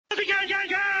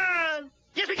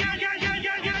Yes, we can.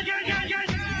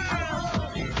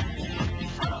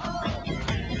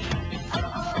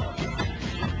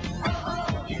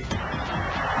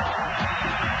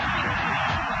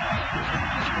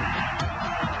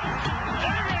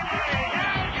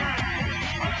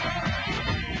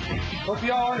 Hope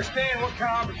you all understand what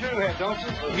kind of opportunity we have, don't you?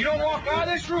 You don't walk out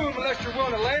of this room unless you're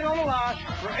willing to lay it on the line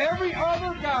for every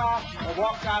other guy that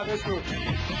walks out of this room.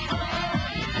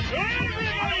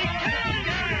 Everybody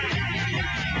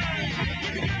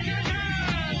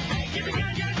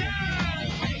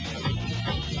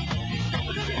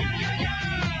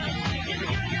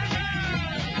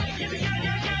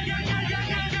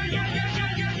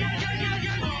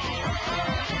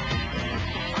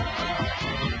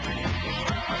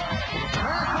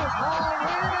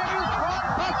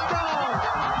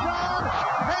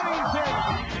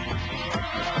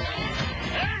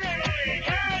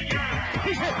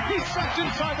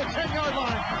inside the 10-yard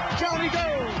line. Down he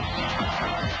goes.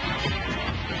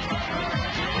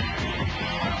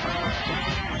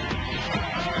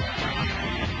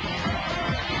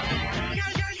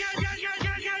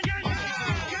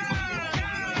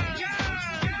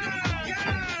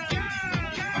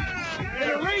 And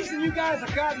the reason you guys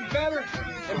have gotten better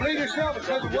and believe yourself is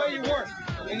because of the way you work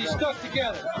and you stuck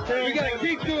together. You got to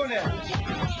keep doing that.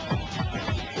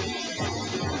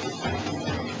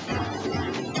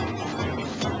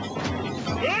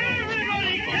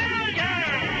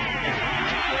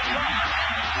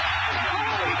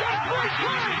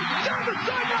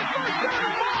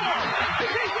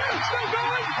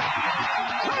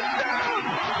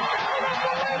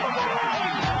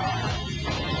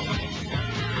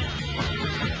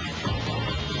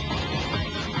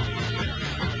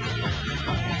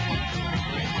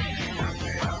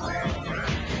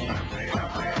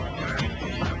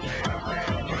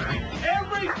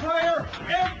 Every player,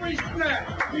 every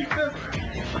snap, be physical.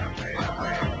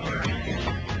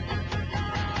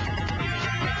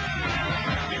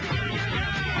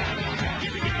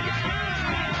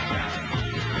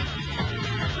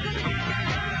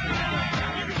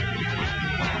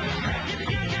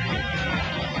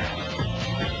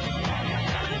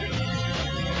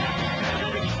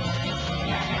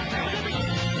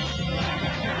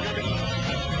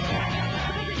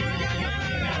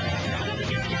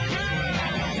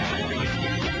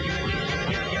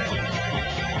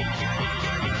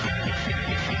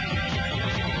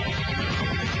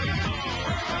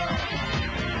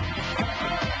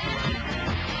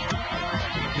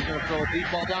 Throw a deep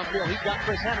ball downfield. He's got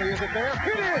Chris Henry. Is it there?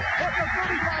 It is! At the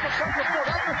 35 of Central Field.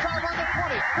 Up the sideline, the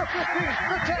 20, the 15,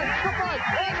 the 10, the 5,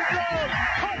 and the goal!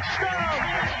 Touchdown!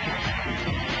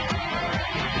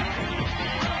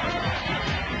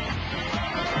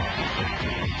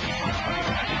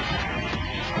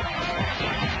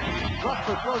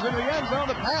 Rutherford throws into the end zone.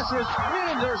 The pass is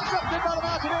intercepted by the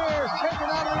Mountaineers. Taken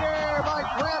out of the air by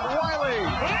Grant Wiley.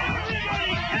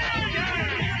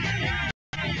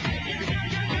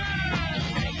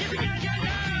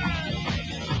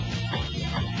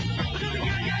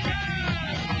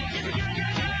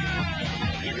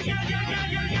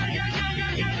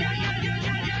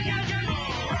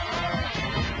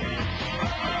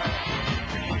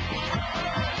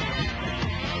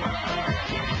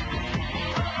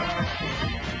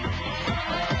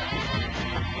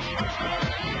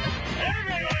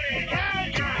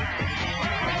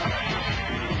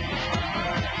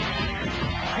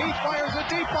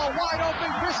 Deep ball wide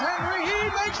open. Chris Henry, he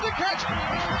makes the catch.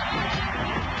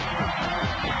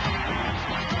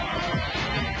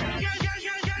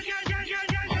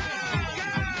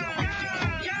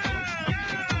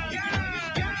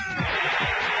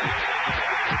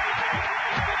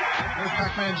 There's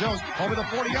Pac-Man Jones over the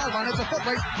 40-yard line. It's a foot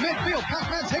race. Midfield.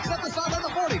 Pac-Man takes up the sideline, the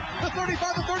 40, the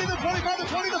 35, the 30, the 25, the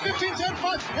 20, the 15, 10,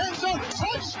 5, end zone.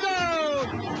 Touchdown!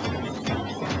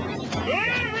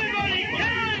 Everybody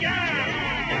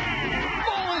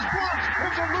Ball is blocked.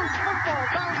 It's a loose football.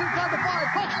 Bounds inside the 5.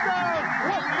 Touchdown,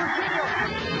 West Virginia.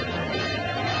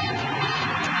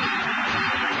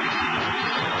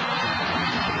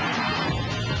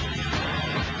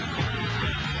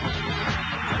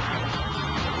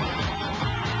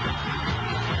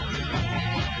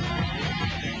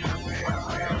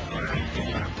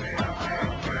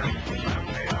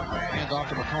 Hands off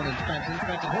to McConan. Fenton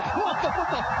hits. Lost the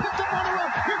football. Picked up on the run.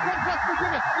 Here comes West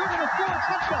Virginia. They're going to score a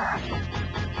touchdown.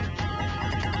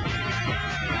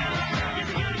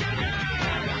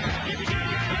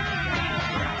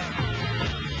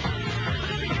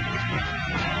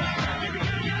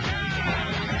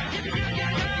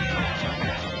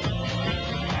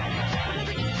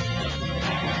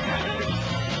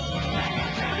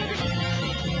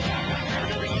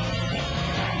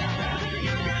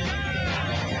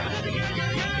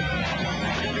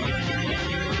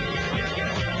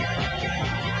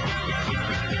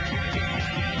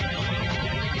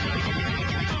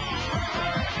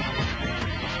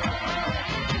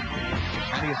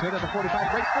 hit at the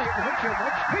 45. Great free at the midfield.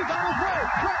 He's on his way.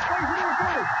 Brett Frazier to the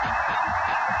 30.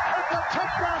 It's a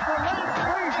touchdown for Lance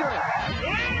Frazier.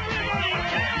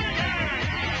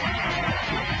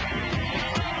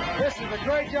 This is a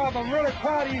great job. I'm really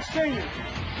proud of you seniors.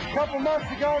 A couple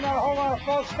months ago, not a whole lot of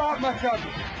folks thought much of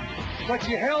you. But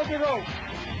you held the rope.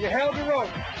 You held the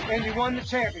rope, and you won the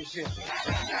championship. 2nd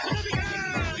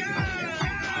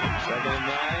and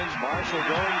 9. Marshall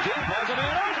going deep. Has a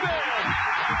man open.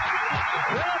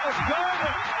 Travis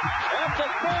Garvin at the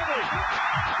 30.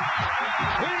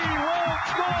 He won't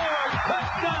score.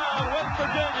 Touchdown, West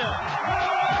Virginia.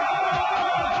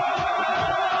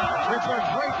 It's a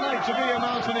great night to be a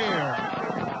Mountaineer.